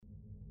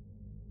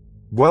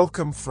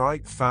Welcome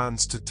Fright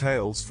fans to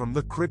Tales from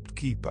the Crypt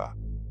Keeper.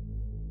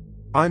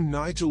 I'm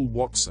Nigel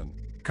Watson,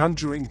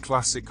 conjuring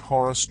classic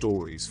horror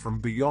stories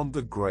from beyond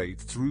the grave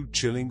through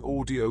chilling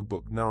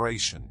audiobook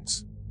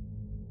narrations.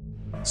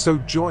 So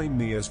join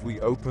me as we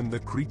open the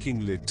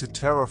creaking lid to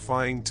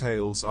terrifying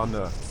tales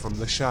unearthed from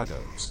the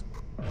shadows.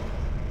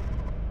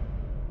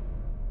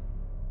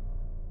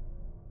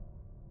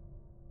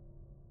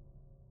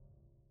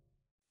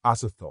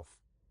 Azathoth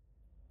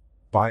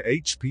by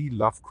H.P.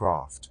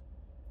 Lovecraft.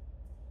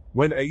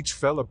 When age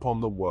fell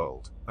upon the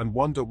world, and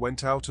wonder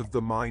went out of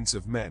the minds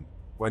of men,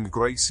 when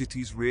grey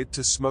cities reared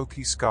to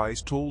smoky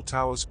skies tall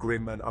towers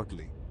grim and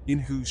ugly, in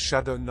whose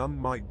shadow none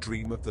might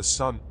dream of the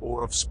sun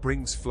or of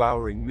spring's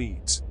flowering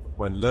meads,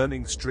 when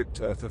learning stripped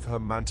earth of her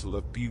mantle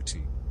of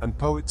beauty, and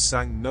poets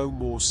sang no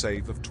more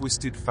save of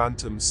twisted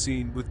phantoms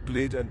seen with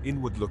bleared and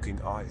inward-looking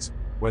eyes,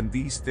 when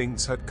these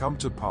things had come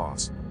to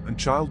pass, and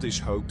childish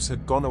hopes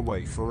had gone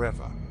away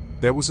forever,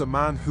 there was a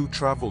man who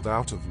travelled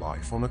out of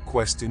life on a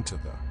quest into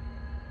the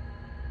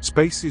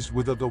spaces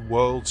whither the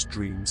world's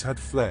dreams had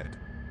fled.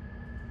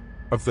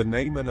 Of the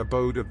name and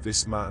abode of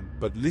this man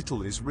but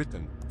little is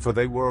written, for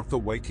they were of the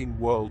waking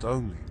world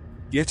only,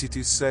 yet it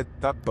is said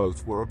that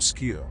both were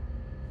obscure.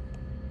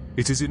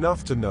 It is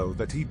enough to know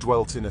that he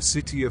dwelt in a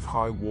city of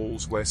high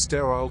walls where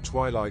sterile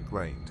twilight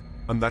reigned,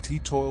 and that he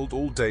toiled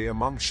all day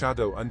among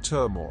shadow and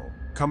turmoil,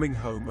 coming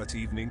home at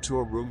evening to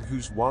a room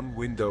whose one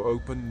window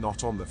opened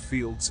not on the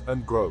fields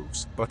and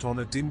groves, but on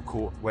a dim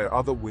court where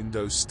other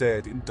windows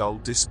stared in dull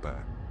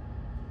despair.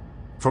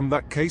 From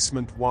that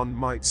casement one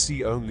might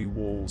see only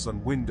walls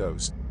and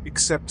windows,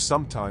 except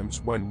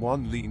sometimes when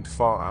one leaned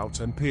far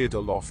out and peered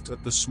aloft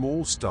at the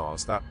small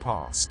stars that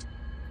passed.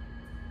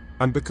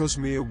 And because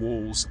mere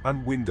walls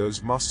and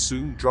windows must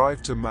soon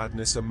drive to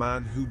madness a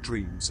man who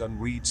dreams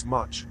and reads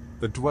much,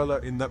 the dweller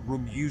in that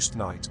room used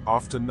night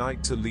after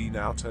night to lean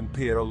out and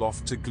peer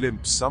aloft to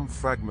glimpse some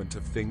fragment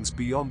of things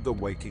beyond the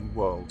waking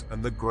world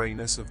and the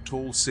greyness of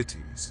tall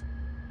cities.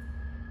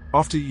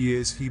 After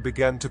years he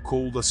began to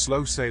call the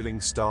slow-sailing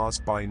stars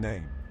by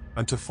name,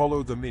 and to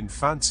follow them in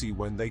fancy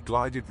when they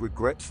glided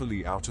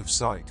regretfully out of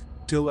sight,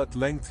 till at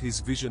length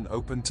his vision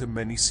opened to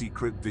many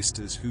secret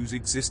vistas whose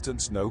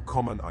existence no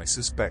common eye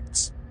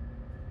suspects.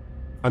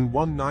 And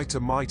one night a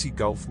mighty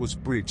gulf was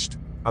bridged,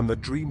 and the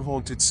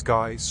dream-haunted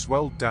skies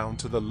swelled down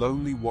to the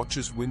lonely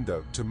watcher's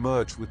window to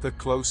merge with the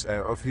close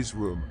air of his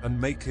room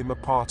and make him a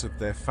part of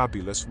their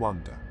fabulous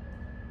wonder.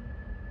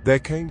 There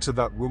came to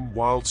that room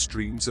wild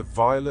streams of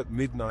violet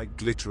midnight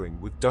glittering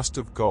with dust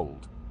of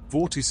gold,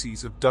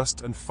 vortices of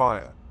dust and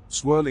fire,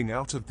 swirling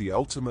out of the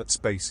ultimate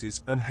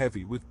spaces and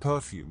heavy with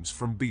perfumes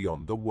from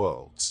beyond the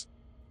worlds.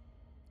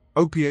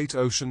 Opiate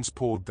oceans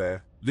poured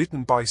there,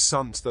 litten by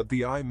suns that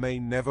the eye may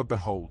never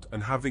behold,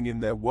 and having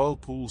in their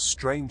whirlpools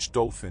strange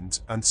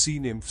dolphins and sea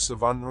nymphs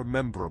of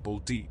unrememberable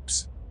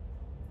deeps.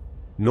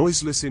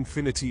 Noiseless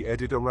infinity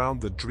eddied around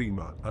the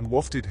dreamer and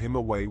wafted him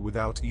away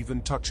without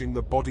even touching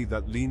the body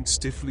that leaned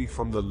stiffly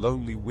from the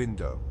lonely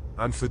window,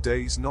 and for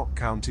days not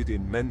counted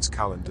in men's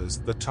calendars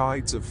the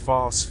tides of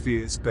far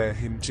spheres bear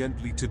him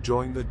gently to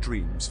join the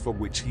dreams for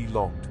which he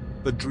longed,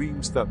 the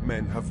dreams that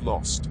men have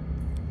lost.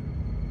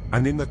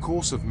 And in the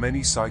course of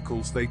many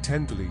cycles they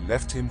tenderly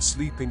left him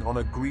sleeping on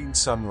a green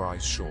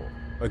sunrise shore,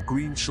 a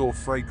green shore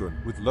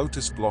fragrant with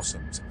lotus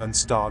blossoms and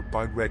starred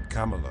by red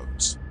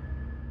camelots.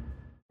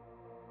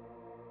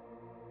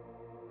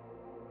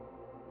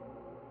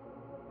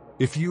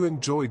 If you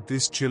enjoyed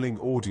this chilling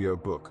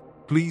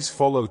audiobook, please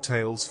follow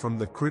Tales from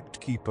the Crypt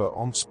Keeper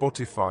on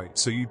Spotify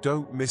so you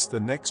don't miss the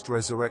next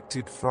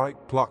resurrected fright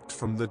plucked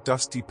from the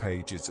dusty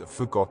pages of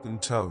forgotten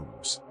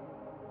tomes.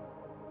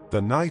 The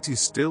night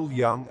is still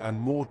young and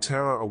more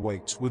terror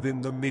awaits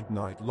within the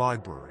Midnight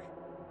Library.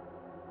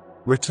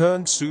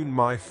 Return soon,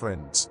 my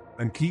friends,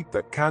 and keep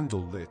that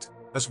candle lit,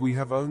 as we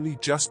have only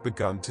just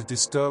begun to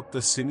disturb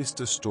the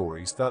sinister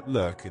stories that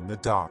lurk in the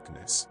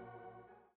darkness.